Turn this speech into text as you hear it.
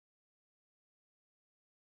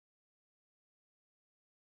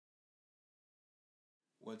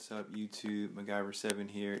What's up YouTube, MacGyver7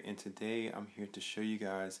 here, and today I'm here to show you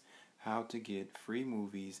guys how to get free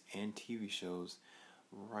movies and TV shows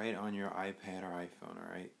right on your iPad or iPhone,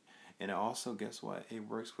 alright? And also, guess what? It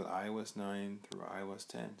works with iOS 9 through iOS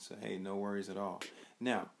 10, so hey, no worries at all.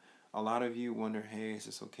 Now, a lot of you wonder, hey, is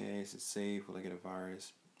this okay? Is it safe? Will I get a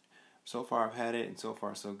virus? So far I've had it, and so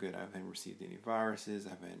far so good. I haven't received any viruses,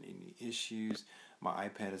 I haven't had any issues, my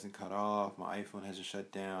iPad hasn't cut off, my iPhone hasn't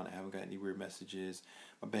shut down, I haven't got any weird messages,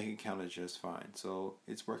 my bank account is just fine. So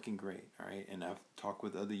it's working great, alright? And I've talked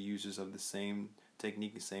with other users of the same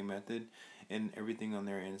technique, the same method, and everything on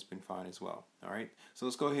their end has been fine as well, alright? So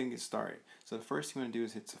let's go ahead and get started. So the first thing you want to do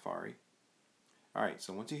is hit Safari. Alright,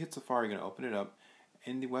 so once you hit Safari, you're going to open it up.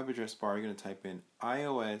 In the web address bar, you're going to type in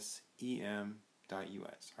iOSEM.us.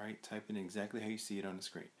 Alright, type in exactly how you see it on the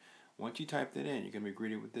screen. Once you type that in, you're going to be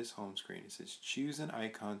greeted with this home screen. It says choose an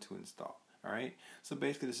icon to install. Alright, so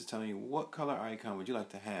basically this is telling you what color icon would you like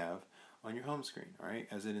to have on your home screen, alright,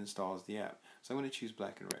 as it installs the app. So I'm going to choose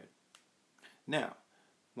black and red. Now,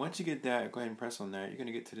 once you get that, go ahead and press on that. You're going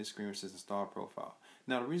to get to this screen which says install profile.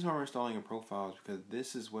 Now, the reason why we're installing a profile is because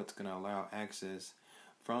this is what's going to allow access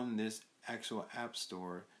from this actual app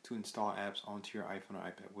store to install apps onto your iPhone or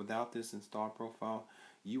iPad. Without this install profile,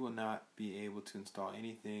 you will not be able to install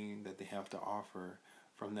anything that they have to offer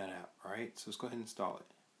from that app. Alright, so let's go ahead and install it.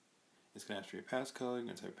 It's going to ask for your passcode. You're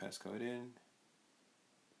going to type your passcode in.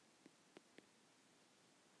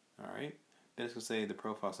 Alright, then it's going to say the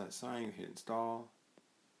profile's not signed. You hit install.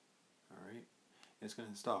 Alright, it's going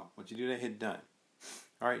to install. Once you do that, hit done.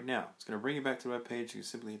 Alright, now it's going to bring you back to the web page. You can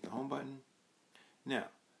simply hit the home button. Now,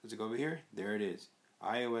 let's go over here. There it is.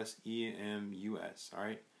 iOS EMUS.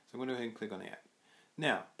 Alright, so I'm going to go ahead and click on the app.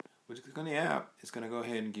 Now, when you click on the app, it's going to go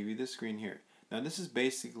ahead and give you this screen here. Now, this is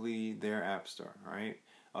basically their app store. Alright,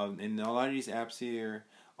 and a lot of these apps here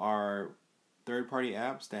are third-party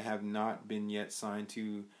apps that have not been yet signed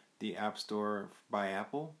to the App Store by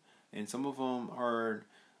Apple. And some of them are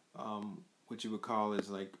what you would call is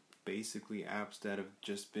like basically apps that have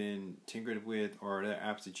just been tinkered with, or the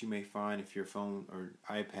apps that you may find if your phone or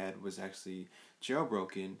iPad was actually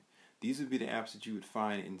jailbroken. These would be the apps that you would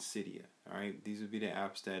find in Cydia. Alright, these would be the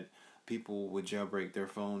apps that people would jailbreak their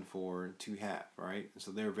phone for to have. Alright,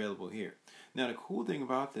 so they're available here. Now the cool thing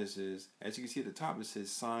about this is, as you can see at the top, it says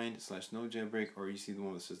signed / no jailbreak, or you see the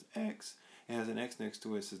one that says X. It has an X next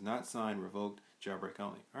to it. It says not signed, revoked, jailbreak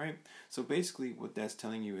only. Alright, so basically what that's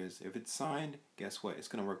telling you is if it's signed, guess what? It's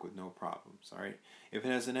going to work with no problems. Alright, if it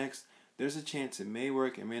has an X, there's a chance it may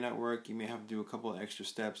work, it may not work. You may have to do a couple of extra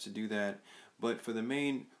steps to do that. But for the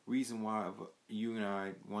main reason why you and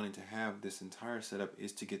I wanted to have this entire setup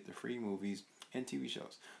is to get the free movies and TV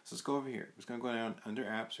shows. So let's go over here. We're going to go down under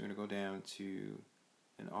apps. We're going to go down to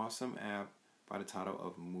an awesome app by the title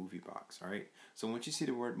of MovieBox. Alright, so once you see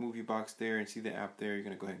the word MovieBox there and see the app there, you're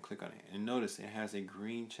going to go ahead and click on it. And notice it has a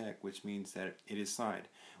green check, which means that it is signed,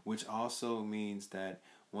 which also means that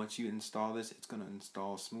once you install this, it's going to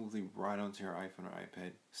install smoothly right onto your iPhone or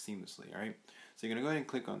iPad seamlessly. Alright, so you're going to go ahead and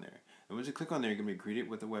click on there. And once you click on there, you're going to be greeted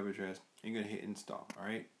with a web address, and you're going to hit install.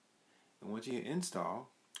 Alright, and once you hit install,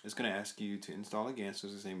 it's going to ask you to install again. So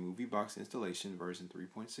it's going to say MovieBox installation version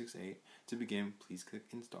 3.68. To begin, please click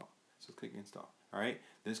install. So click install. Alright,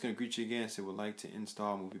 then it's going to greet you again and say would like to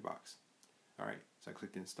install MovieBox. Alright, so I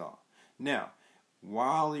clicked install. Now,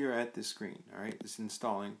 while you're at this screen, alright, it's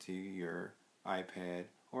installing to your iPad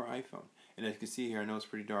or iPhone. And as you can see here, I know it's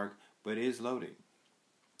pretty dark, but it is loading.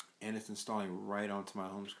 And it's installing right onto my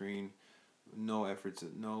home screen. No efforts at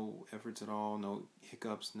all, no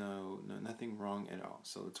hiccups, nothing wrong at all.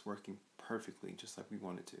 So it's working perfectly just like we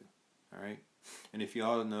want it to. Alright, and if you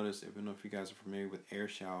all notice, I don't know if you guys are familiar with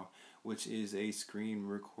AirShow, which is a screen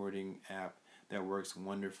recording app that works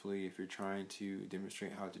wonderfully if you're trying to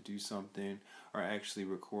demonstrate how to do something or actually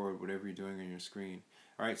record whatever you're doing on your screen.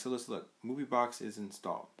 Alright, so let's look. MovieBox is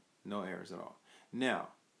installed. No errors at all. Now,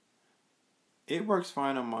 it works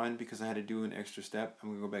fine on mine because I had to do an extra step. I'm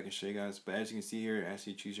going to go back and show you guys. But as you can see here, it asks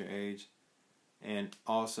you to choose your age. And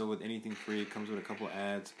also with anything free, it comes with a couple of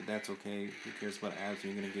ads, but that's okay. Who cares about ads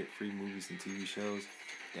when you're going to get free movies and TV shows?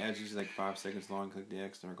 The ads usually like 5 seconds long. Click the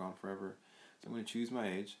X, they're gone forever. So I'm going to choose my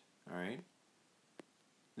age. Alright.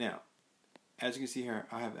 Now, as you can see here,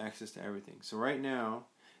 I have access to everything. So right now,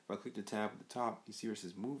 if I click the tab at the top, you see where it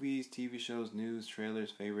says movies, TV shows, news, trailers,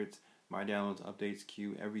 favorites, my downloads, updates,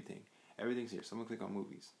 queue, everything. Everything's here. So I'm going to click on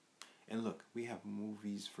movies. And look, we have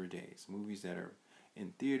movies for days. Movies that are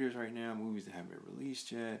in theaters right now, movies that haven't been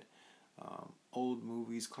released yet, old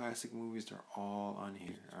movies, classic movies, they're all on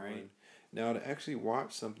here. Alright, now to actually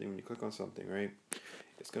watch something, when you click on something, right,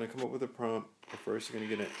 It's going to come up with a prompt. But first, you're going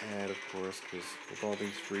to get an ad, of course, because with all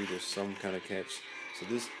things free, there's some kind of catch. So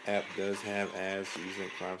this app does have ads. Usually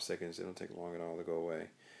like 5 seconds. It don't take long at all to go away.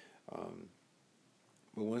 Um,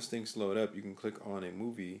 but once things load up, you can click on a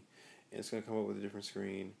movie, and it's going to come up with a different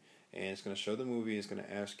screen. And it's going to show the movie. It's going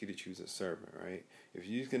to ask you to choose a server, right? If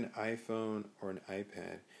you're using an iPhone or an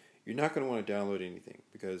iPad, you're not going to want to download anything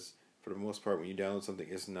because for the most part, when you download something,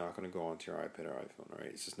 it's not going to go onto your iPad or iPhone, right?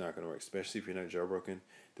 It's just not going to work, especially if you're not jailbroken.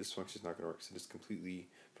 This function's not going to work, so just completely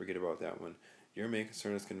forget about that one. Your main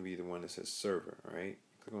concern is going to be the one that says server, all right?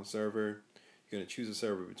 Click on server. You're going to choose a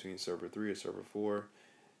server between server 3 or server 4.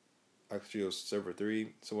 Actually, it's server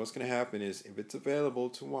 3. So what's going to happen is if it's available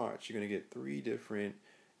to watch, you're going to get 3 different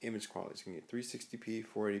image qualities. You can get 360p,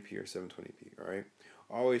 480p, or 720p, all right?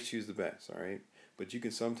 Always choose the best, all right? But you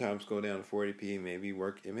can sometimes go down to 480p, maybe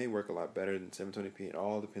work. It may work a lot better than 720p. It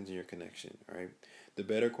all depends on your connection, all right? The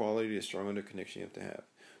better quality, the stronger the connection you have to have.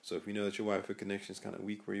 So if you know that your Wi-Fi connection is kind of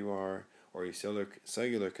weak where you are, or your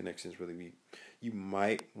cellular connection is really weak, you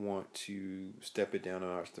might want to step it down a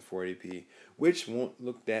notch to 480p, which won't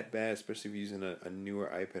look that bad, especially if you're using a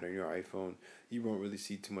newer iPad or your iPhone. You won't really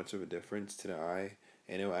see too much of a difference to the eye,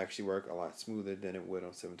 and it will actually work a lot smoother than it would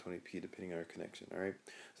on 720p depending on your connection, all right?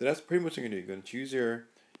 So that's pretty much what you're going to do. You're going to choose your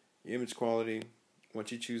image quality.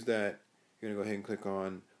 Once you choose that, you're going to go ahead and click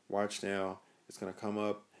on Watch Now. It's going to come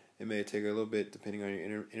up. It may take a little bit, depending on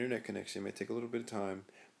your internet connection. It may take a little bit of time,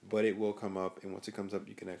 but it will come up. And once it comes up,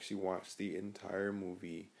 you can actually watch the entire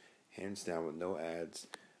movie, hands down, with no ads,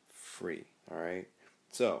 free. All right?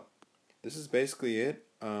 So, this is basically it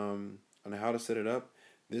on how to set it up.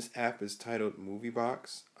 This app is titled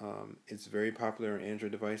MovieBox. It's very popular on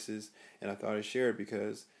Android devices, and I thought I'd share it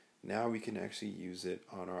because now we can actually use it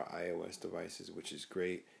on our iOS devices, which is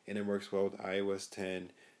great, and it works well with iOS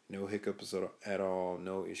 10. No hiccups at all,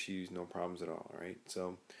 no issues, no problems at all. All right,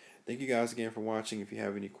 so thank you guys again for watching. If you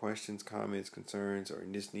have any questions, comments, concerns, or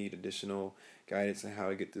just need additional guidance on how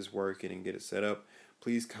to get this working and get it set up,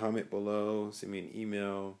 please comment below, send me an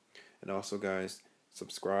email, and also guys,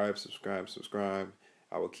 subscribe.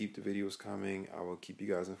 I will keep the videos coming. I will keep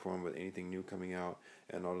you guys informed with anything new coming out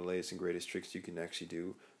and all the latest and greatest tricks you can actually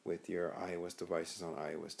do with your iOS devices on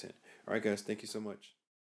iOS 10. All right, guys, thank you so much.